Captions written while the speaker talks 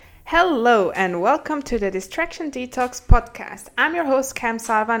Hello and welcome to the Distraction Detox podcast. I'm your host Cam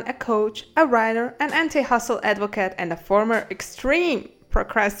Salvan, a coach, a writer, an anti-hustle advocate, and a former extreme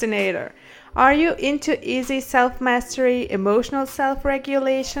procrastinator. Are you into easy self-mastery, emotional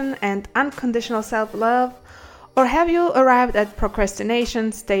self-regulation, and unconditional self-love? Or have you arrived at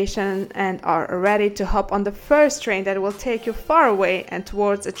procrastination station and are ready to hop on the first train that will take you far away and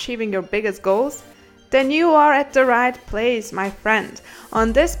towards achieving your biggest goals? Then you are at the right place, my friend.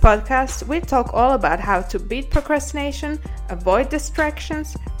 On this podcast, we talk all about how to beat procrastination, avoid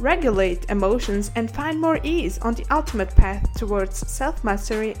distractions, regulate emotions, and find more ease on the ultimate path towards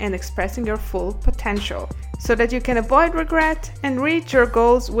self-mastery and expressing your full potential, so that you can avoid regret and reach your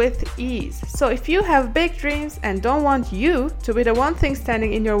goals with ease. So if you have big dreams and don't want you to be the one thing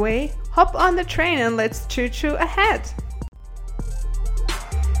standing in your way, hop on the train and let's choo-choo ahead.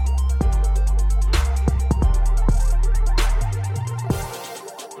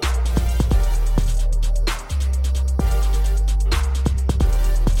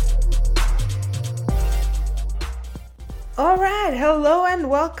 Alright, hello and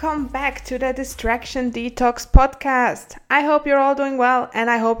welcome back to the Distraction Detox podcast. I hope you're all doing well and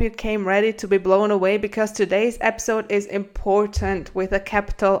I hope you came ready to be blown away because today's episode is important with a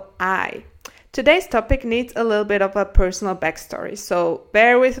capital I. Today's topic needs a little bit of a personal backstory, so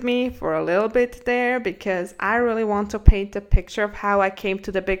bear with me for a little bit there because I really want to paint a picture of how I came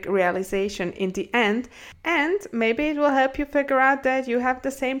to the big realization in the end, and maybe it will help you figure out that you have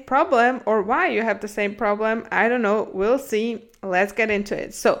the same problem or why you have the same problem. I don't know, we'll see. Let's get into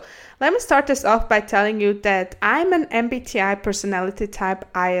it. So let me start this off by telling you that I'm an MBTI personality type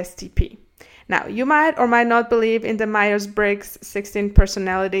ISTP. Now, you might or might not believe in the Myers-Briggs 16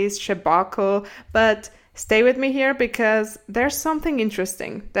 personalities debacle, but stay with me here because there's something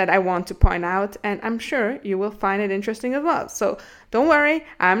interesting that I want to point out, and I'm sure you will find it interesting as well. So don't worry,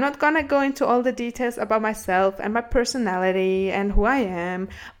 I'm not gonna go into all the details about myself and my personality and who I am,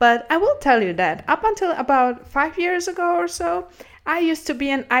 but I will tell you that up until about 5 years ago or so, I used to be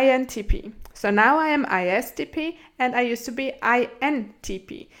an INTP. So now I am ISTP and I used to be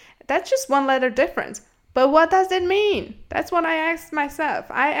INTP. That's just one letter difference. But what does it mean? That's what I asked myself.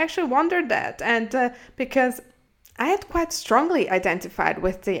 I actually wondered that. And because I had quite strongly identified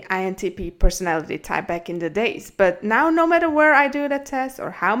with the INTP personality type back in the days. But now no matter where I do the test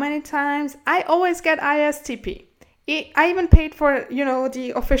or how many times, I always get ISTP. I even paid for,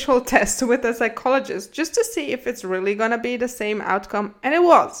 the official test with a psychologist just to see if it's really going to be the same outcome. And it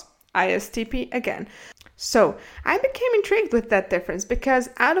was ISTP again. So I became intrigued with that difference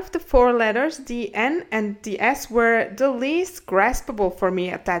because out of the 4 letters, the N and the S were the least graspable for me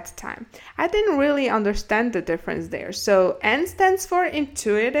at that time. I didn't really understand the difference there. So N stands for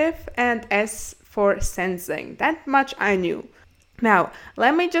intuitive and S for sensing. That much I knew. Now,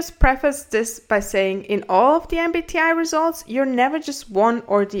 let me just preface this by saying in all of the MBTI results, you're never just one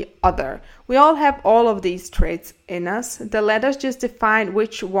or the other. We all have all of these traits in us. The letters just define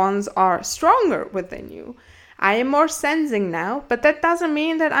which ones are stronger within you. I am more sensing now, but that doesn't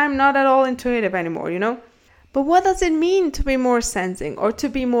mean that I'm not at all intuitive anymore, But what does it mean to be more sensing or to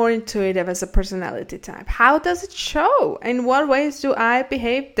be more intuitive as a personality type? How does it show? In what ways do I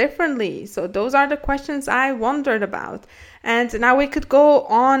behave differently? So those are the questions I wondered about. And now we could go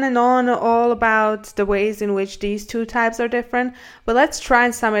on and on all about the ways in which these two types are different. But let's try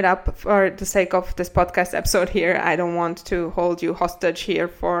and sum it up for the sake of this podcast episode here. I don't want to hold you hostage here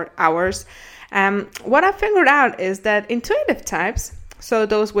for hours. What I figured out is that intuitive types, so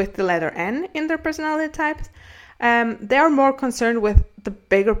those with the letter N in their personality types, they are more concerned with the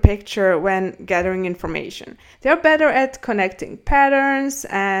bigger picture when gathering information. They're better at connecting patterns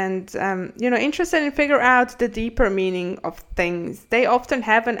and, interested in figure out the deeper meaning of things. They often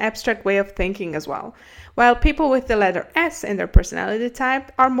have an abstract way of thinking as well. While people with the letter S in their personality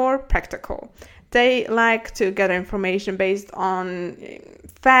type are more practical. They like to gather information based on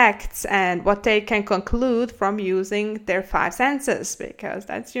facts and what they can conclude from using their 5 senses, because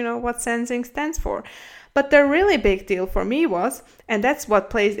that's, what sensing stands for. But the really big deal for me was, and that's what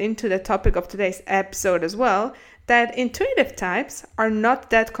plays into the topic of today's episode as well, that intuitive types are not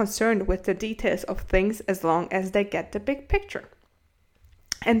that concerned with the details of things as long as they get the big picture.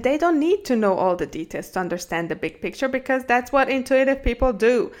 And they don't need to know all the details to understand the big picture because that's what intuitive people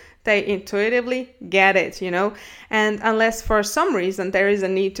do. They intuitively get it, And unless for some reason there is a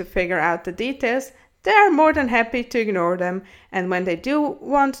need to figure out the details, they are more than happy to ignore them. And when they do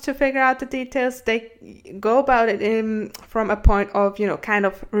want to figure out the details, they go about it from a point of, kind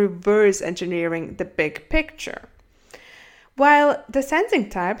of reverse engineering the big picture. While the sensing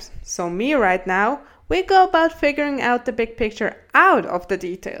types, so me right now, we go about figuring out the big picture out of the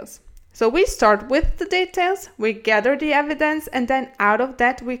details. So we start with the details, we gather the evidence, and then out of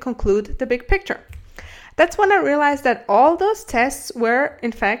that we conclude the big picture. That's when I realized that all those tests were,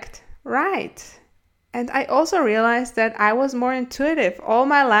 in fact, right. And I also realized that I was more intuitive all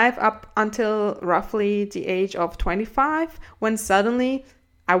my life up until roughly the age of 25, when suddenly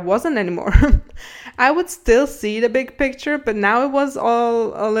I wasn't anymore. I would still see the big picture, but now it was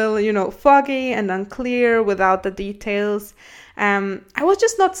all a little, foggy and unclear without the details. I was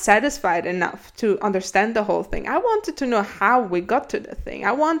just not satisfied enough to understand the whole thing. I wanted to know how we got to the thing.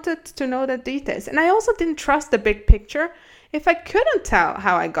 I wanted to know the details. And I also didn't trust the big picture if I couldn't tell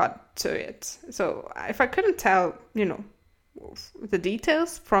how I got to it. So if I couldn't tell, the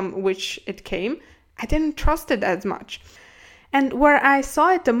details from which it came, I didn't trust it as much. And where I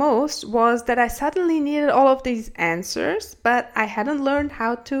saw it the most was that I suddenly needed all of these answers, but I hadn't learned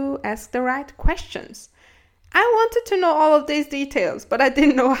how to ask the right questions. I wanted to know all of these details, but I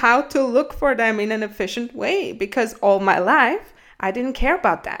didn't know how to look for them in an efficient way because all my life I didn't care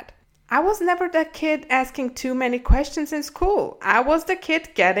about that. I was never that kid asking too many questions in school. I was the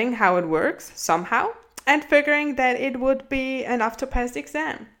kid getting how it works somehow and figuring that it would be enough to pass the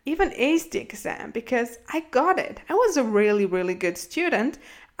exam, even ace the exam, because I got it. I was a really, really good student,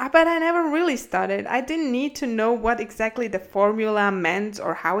 but I never really studied. I didn't need to know what exactly the formula meant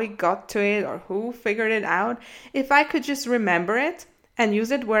or how we got to it or who figured it out. If I could just remember it and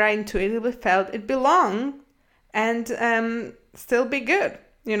use it where I intuitively felt it belonged and still be good,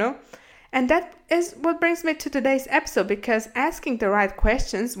 And that is what brings me to today's episode, because asking the right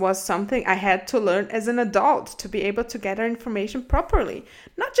questions was something I had to learn as an adult to be able to gather information properly.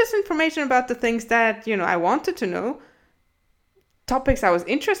 Not just information about the things that, I wanted to know, topics I was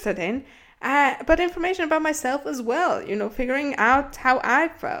interested in, but information about myself as well, figuring out how I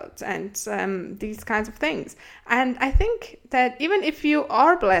felt and these kinds of things. And I think that even if you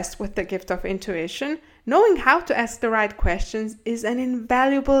are blessed with the gift of intuition, knowing how to ask the right questions is an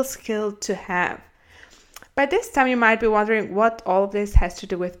invaluable skill to have. By this time, you might be wondering what all of this has to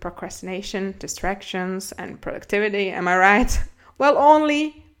do with procrastination, distractions, and productivity. Am I right? Well,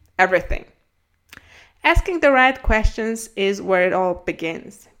 only everything. Asking the right questions is where it all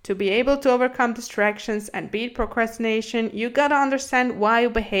begins. To be able to overcome distractions and beat procrastination, you gotta understand why you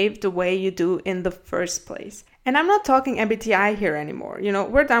behave the way you do in the first place. And I'm not talking MBTI here anymore.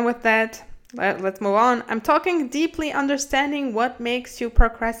 We're done with that. Let's move on. I'm talking deeply understanding what makes you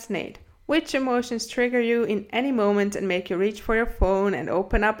procrastinate. Which emotions trigger you in any moment and make you reach for your phone and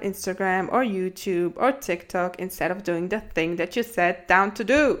open up Instagram or YouTube or TikTok instead of doing the thing that you sat down to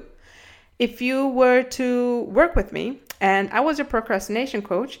do. If you were to work with me and I was your procrastination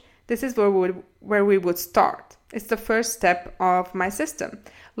coach, this is where we would start. It's the first step of my system.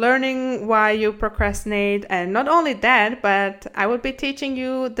 Learning why you procrastinate, and not only that, but I would be teaching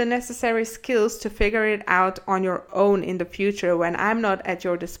you the necessary skills to figure it out on your own in the future when I'm not at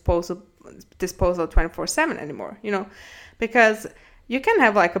your disposal 24/7 anymore, because you can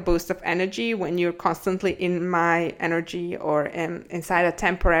have like a boost of energy when you're constantly in my energy or inside a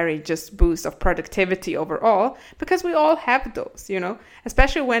temporary just boost of productivity overall, because we all have those,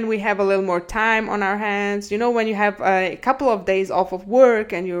 especially when we have a little more time on our hands, when you have a couple of days off of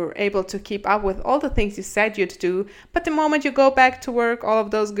work and you're able to keep up with all the things you said you'd do. But the moment you go back to work, all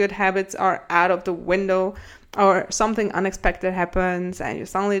of those good habits are out of the window, or something unexpected happens and you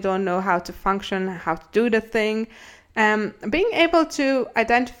suddenly don't know how to function, how to do the thing. Being able to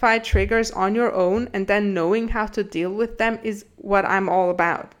identify triggers on your own and then knowing how to deal with them is what I'm all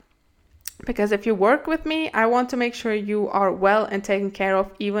about. Because if you work with me, I want to make sure you are well and taken care of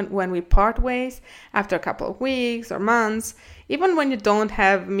even when we part ways after a couple of weeks or months, even when you don't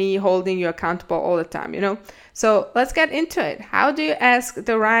have me holding you accountable all the time, So let's get into it. How do you ask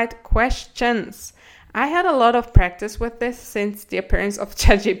the right questions? I had a lot of practice with this since the appearance of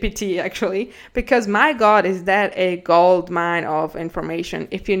ChatGPT, actually, because my God, is that a gold mine of information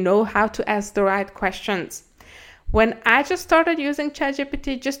if you know how to ask the right questions. When I just started using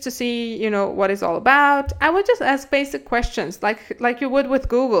ChatGPT just to see, what it's all about, I would just ask basic questions like you would with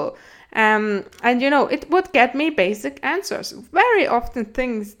Google. And it would get me basic answers, very often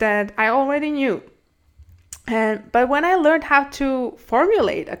things that I already knew. But when I learned how to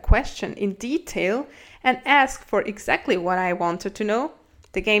formulate a question in detail and ask for exactly what I wanted to know,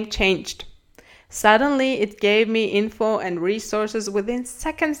 the game changed. Suddenly, it gave me info and resources within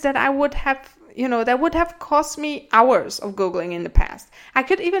seconds that I would have, that would have cost me hours of Googling in the past. I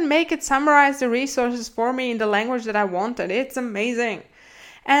could even make it summarize the resources for me in the language that I wanted. It's amazing.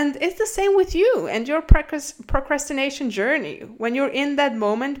 And it's the same with you and your procrastination journey. When you're in that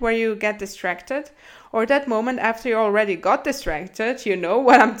moment where you get distracted, Or that moment after you already got distracted, you know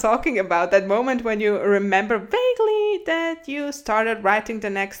what I'm talking about. That moment when you remember vaguely that you started writing the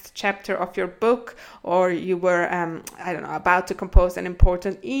next chapter of your book, or you were, about to compose an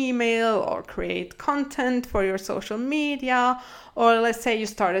important email or create content for your social media, or let's say you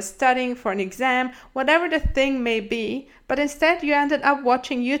started studying for an exam, whatever the thing may be, but instead you ended up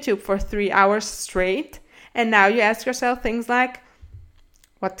watching YouTube for 3 hours straight, and now you ask yourself things like,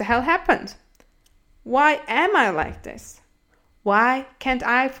 what the hell happened? Why am I like this? Why can't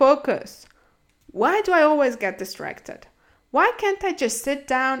I focus? Why do I always get distracted? Why can't I just sit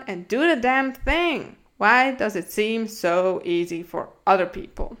down and do the damn thing? Why does it seem so easy for other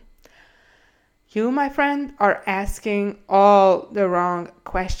people? You, my friend, are asking all the wrong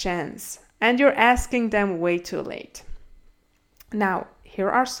questions, and you're asking them way too late. Now, here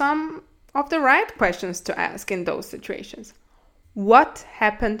are some of the right questions to ask in those situations. What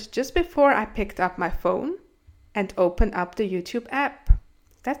happened just before I picked up my phone and opened up the YouTube app?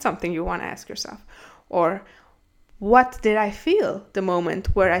 That's something you want to ask yourself. Or, what did I feel the moment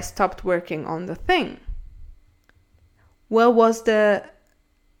where I stopped working on the thing? What was the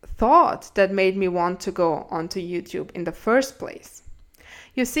thought that made me want to go onto YouTube in the first place?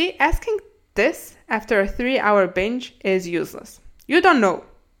 You see, asking this after a 3-hour binge is useless. You don't know.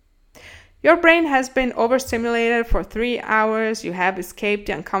 Your brain has been overstimulated for 3 hours, you have escaped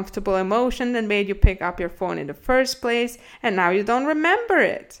the uncomfortable emotion that made you pick up your phone in the first place, and now you don't remember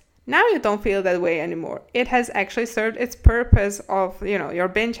it. Now you don't feel that way anymore. It has actually served its purpose of, your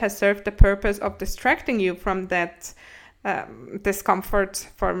binge has served the purpose of distracting you from that discomfort,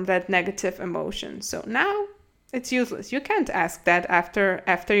 from that negative emotion. So now it's useless. You can't ask that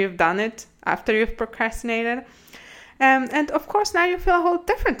after you've done it, after you've procrastinated. And of course, now you feel a whole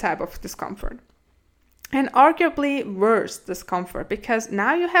different type of discomfort. And arguably worse discomfort, because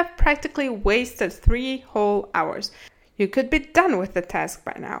now you have practically wasted 3 whole hours. You could be done with the task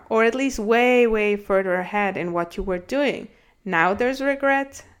by now, or at least way, way further ahead in what you were doing. Now there's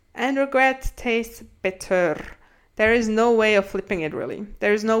regret, and regret tastes bitter. There is no way of flipping it, really.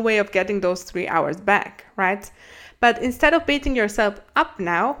 There is no way of getting those 3 hours back, right? But instead of beating yourself up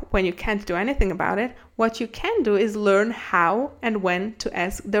now when you can't do anything about it, what you can do is learn how and when to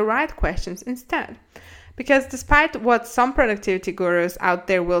ask the right questions instead. Because despite what some productivity gurus out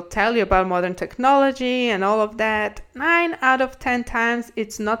there will tell you about modern technology and all of that, 9 out of 10 times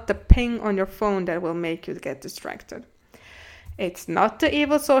it's not the ping on your phone that will make you get distracted. It's not the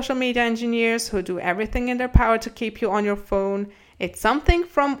evil social media engineers who do everything in their power to keep you on your phone. It's something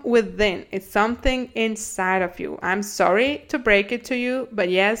from within. It's something inside of you. I'm sorry to break it to you, but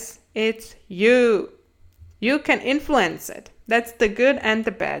yes, it's you. You can influence it. That's the good and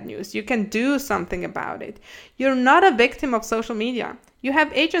the bad news. You can do something about it. You're not a victim of social media. You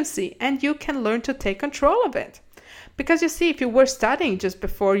have agency and you can learn to take control of it. Because you see, if you were studying just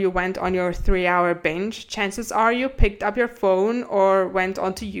before you went on your 3-hour binge, chances are you picked up your phone or went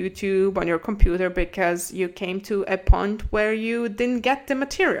onto YouTube on your computer because you came to a point where you didn't get the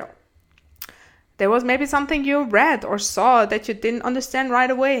material. There was maybe something you read or saw that you didn't understand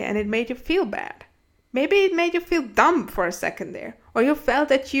right away and it made you feel bad. Maybe it made you feel dumb for a second there. Or you felt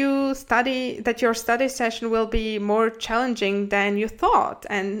that your study session will be more challenging than you thought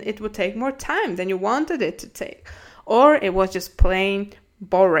and it would take more time than you wanted it to take. Or it was just plain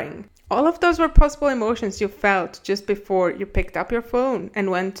boring. All of those were possible emotions you felt just before you picked up your phone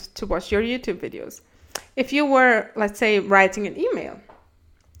and went to watch your YouTube videos. If you were, let's say, writing an email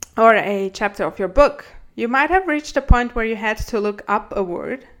or a chapter of your book, you might have reached a point where you had to look up a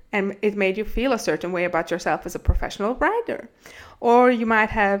word and it made you feel a certain way about yourself as a professional writer. Or you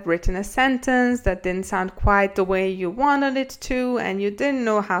might have written a sentence that didn't sound quite the way you wanted it to and you didn't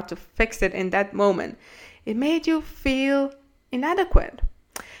know how to fix it in that moment. It made you feel inadequate.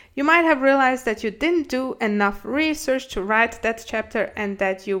 You might have realized that you didn't do enough research to write that chapter and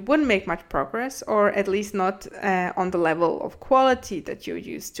that you wouldn't make much progress, or at least not on the level of quality that you're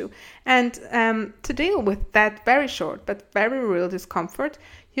used to. And to deal with that very short but very real discomfort,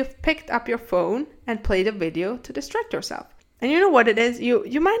 you've picked up your phone and played a video to distract yourself. And you know what it is?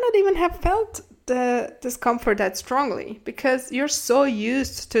 You might not even have felt the discomfort that strongly because you're so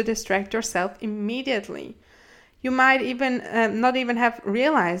used to distract yourself immediately. You might even not even have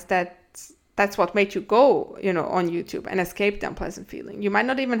realized that that's what made you go, on YouTube and escape the unpleasant feeling. You might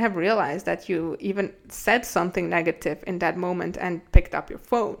not even have realized that you even said something negative in that moment and picked up your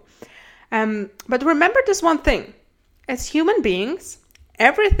phone. But remember this one thing. As human beings,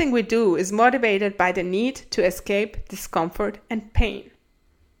 everything we do is motivated by the need to escape discomfort and pain.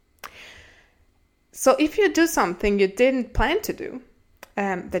 So if you do something you didn't plan to do,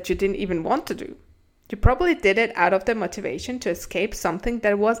 that you didn't even want to do, You probably did it out of the motivation to escape something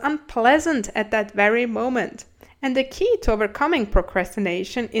that was unpleasant at that very moment. And the key to overcoming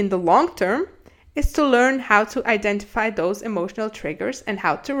procrastination in the long term is to learn how to identify those emotional triggers and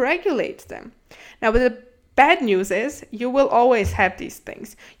how to regulate them. Now, the bad news is you will always have these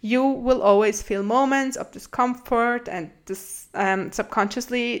things. You will always feel moments of discomfort and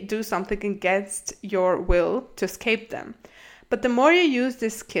subconsciously do something against your will to escape them. But the more you use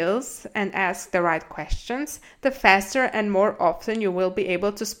these skills and ask the right questions, the faster and more often you will be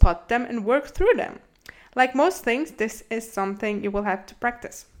able to spot them and work through them. Like most things, this is something you will have to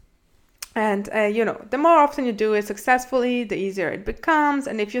practice. And, the more often you do it successfully, the easier it becomes.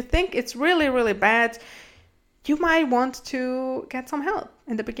 And if you think it's really, really bad, you might want to get some help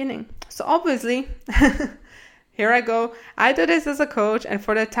in the beginning. So obviously, here I go. I do this as a coach, and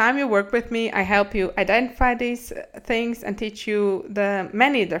for the time you work with me, I help you identify these things and teach you the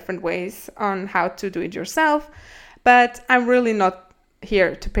many different ways on how to do it yourself. But I'm really not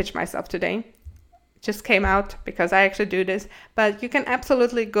here to pitch myself today. Just came out because I actually do this. But you can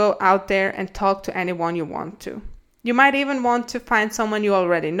absolutely go out there and talk to anyone you want to. You might even want to find someone you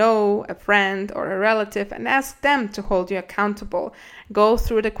already know, a friend or a relative, and ask them to hold you accountable. Go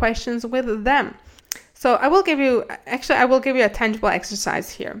through the questions with them. So I will give you a tangible exercise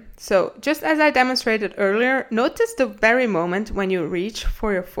here. So just as I demonstrated earlier, notice the very moment when you reach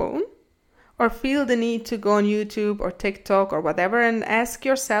for your phone or feel the need to go on YouTube or TikTok or whatever and ask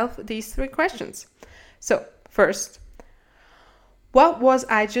yourself these 3 questions. So first, what was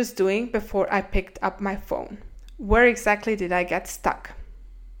I just doing before I picked up my phone? Where exactly did I get stuck?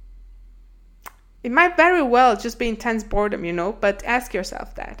 It might very well just be intense boredom, but ask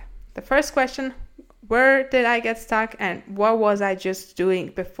yourself that. The first question, where did I get stuck and what was I just doing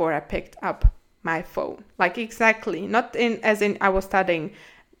before I picked up my phone? Like exactly, not as in I was studying,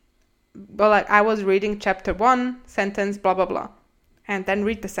 but like I was reading chapter 1, sentence, blah, blah, blah. And then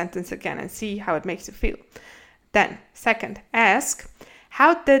read the sentence again and see how it makes you feel. Then, second, ask,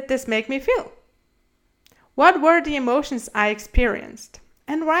 how did this make me feel? What were the emotions I experienced?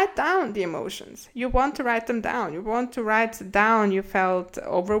 And write down the emotions. You want to write them down. You want to write down you felt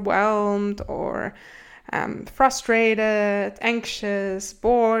overwhelmed or frustrated, anxious,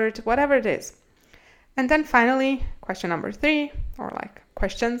 bored, whatever it is. And then finally, question number 3, or like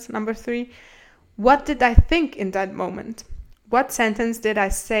questions number 3, what did I think in that moment? What sentence did I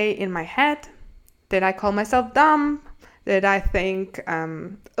say in my head? Did I call myself dumb? Did I think,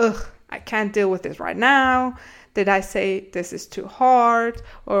 I can't deal with this right now? Did I say this is too hard?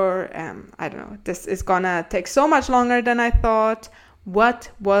 Or, this is gonna take so much longer than I thought? What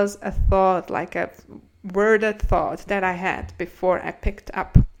was a thought, like a worded thought that I had before I picked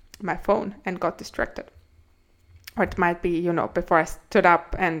up my phone and got distracted? Or it might be, before I stood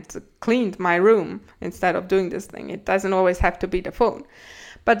up and cleaned my room instead of doing this thing. It doesn't always have to be the phone.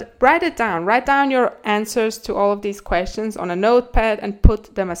 But write it down. Write down your answers to all of these questions on a notepad and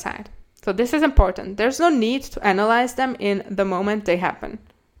put them aside. So this is important. There's no need to analyze them in the moment they happen.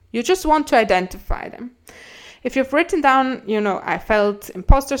 You just want to identify them. If you've written down, I felt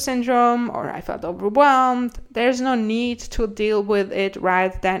imposter syndrome or I felt overwhelmed, there's no need to deal with it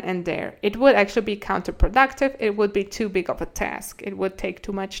right then and there. It would actually be counterproductive. It would be too big of a task. It would take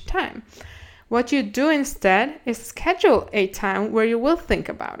too much time. What you do instead is schedule a time where you will think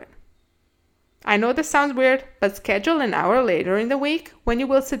about it. I know this sounds weird, but schedule an hour later in the week when you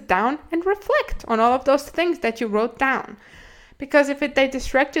will sit down and reflect on all of those things that you wrote down. Because if they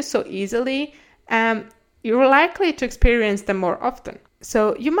distract you so easily, you're likely to experience them more often.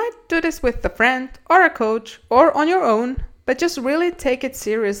 So you might do this with a friend or a coach or on your own, but just really take it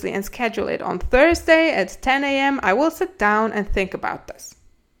seriously and schedule it. On Thursday at 10 a.m., I will sit down and think about this.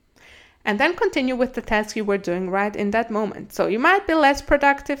 And then continue with the task you were doing right in that moment. So you might be less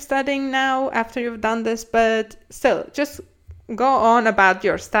productive studying now after you've done this, but still, just go on about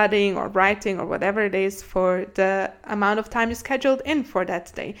your studying or writing or whatever it is for the amount of time you scheduled in for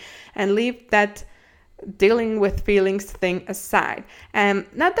that day. And leave that dealing with feelings thing aside. Now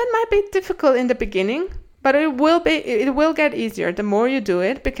that might be difficult in the beginning, but it will get easier the more you do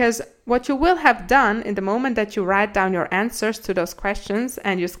it, because what you will have done in the moment that you write down your answers to those questions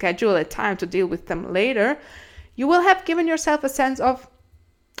and you schedule a time to deal with them later, you will have given yourself a sense of,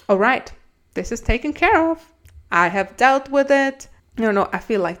 all right, this is taken care of. I have dealt with it. I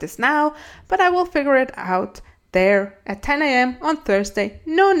feel like this now, but I will figure it out there at 10 a.m. on Thursday.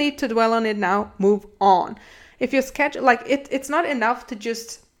 No need to dwell on it now. Move on. If you schedule, it's not enough to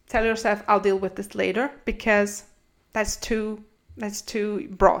just tell yourself, I'll deal with this later, because that's too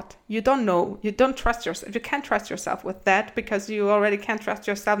broad. You don't know. You don't trust yourself. You can't trust yourself with that because you already can't trust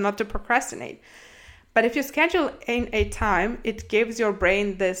yourself not to procrastinate. But if you schedule in a time, it gives your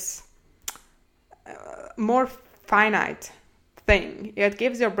brain this more finite thing. It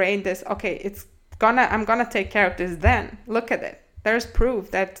gives your brain this, okay, I'm gonna take care of this then. Look at it. There's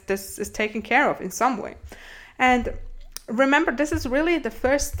proof that this is taken care of in some way. And remember, this is really the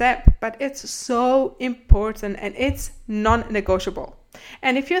first step, but it's so important and it's non-negotiable.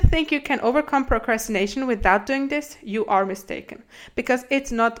 And if you think you can overcome procrastination without doing this, you are mistaken, because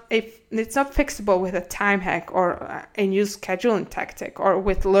it's not fixable with a time hack or a new scheduling tactic or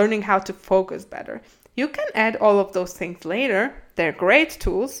with learning how to focus better. You can add all of those things later. They're great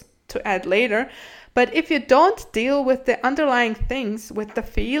tools to add later. But if you don't deal with the underlying things, with the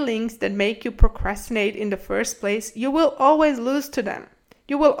feelings that make you procrastinate in the first place, you will always lose to them.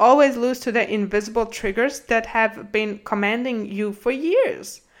 You will always lose to the invisible triggers that have been commanding you for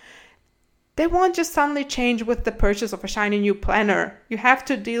years. They won't just suddenly change with the purchase of a shiny new planner. You have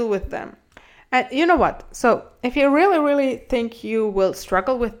to deal with them. And you know what? So if you really, really think you will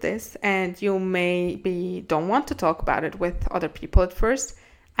struggle with this and you maybe don't want to talk about it with other people at first,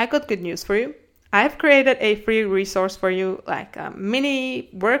 I got good news for you. I've created a free resource for you, like a mini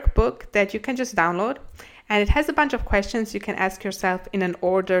workbook that you can just download. And it has a bunch of questions you can ask yourself in an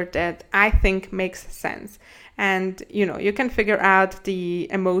order that I think makes sense. And, you can figure out the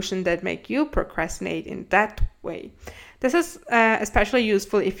emotion that make you procrastinate in that way. This is especially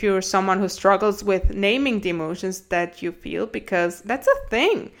useful if you're someone who struggles with naming the emotions that you feel, because that's a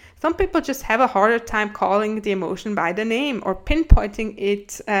thing. Some people just have a harder time calling the emotion by the name or pinpointing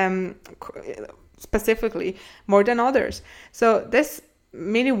it specifically more than others. So this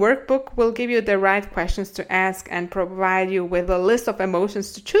mini workbook will give you the right questions to ask and provide you with a list of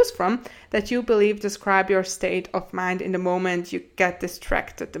emotions to choose from that you believe describe your state of mind in the moment you get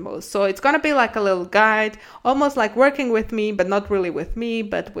distracted the most. So it's going to be like a little guide, almost like working with me, but not really with me,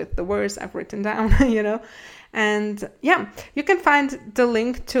 but with the words I've written down, And yeah, you can find the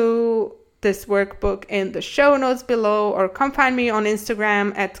link to this workbook in the show notes below, or come find me on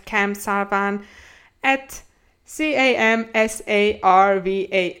Instagram at camsarvan, at CAMSARVAN.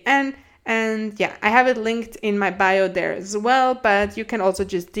 And yeah, I have it linked in my bio there as well, but you can also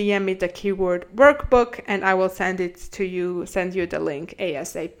just DM me the keyword workbook and I will send you the link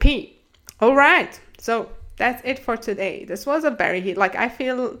ASAP. All right. So that's it for today. This was a very I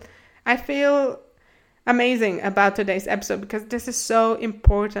feel amazing about today's episode because this is so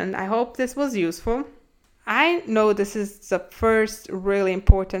important. I hope this was useful. I know this is the first really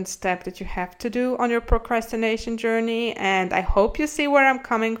important step that you have to do on your procrastination journey, and I hope you see where I'm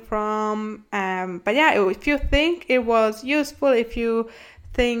coming from. But yeah, if you think it was useful, if you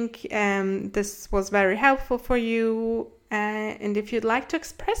think this was very helpful for you, and if you'd like to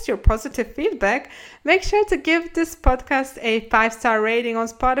express your positive feedback, make sure to give this podcast a 5-star rating on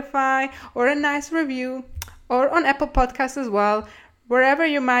Spotify or a nice review, or on Apple Podcasts as well. Wherever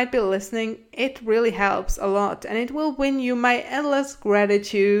you might be listening, it really helps a lot and it will win you my endless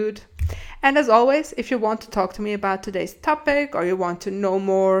gratitude. And as always, if you want to talk to me about today's topic or you want to know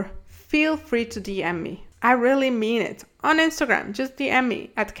more, feel free to DM me. I really mean it. On Instagram, just DM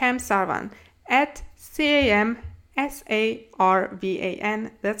me at camsarvan, at CAMSARVAN.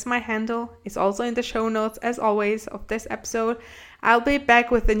 That's my handle. It's also in the show notes, as always, of this episode. I'll be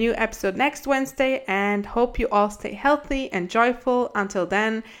back with a new episode next Wednesday and hope you all stay healthy and joyful. Until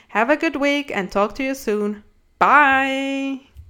then, have a good week and talk to you soon. Bye!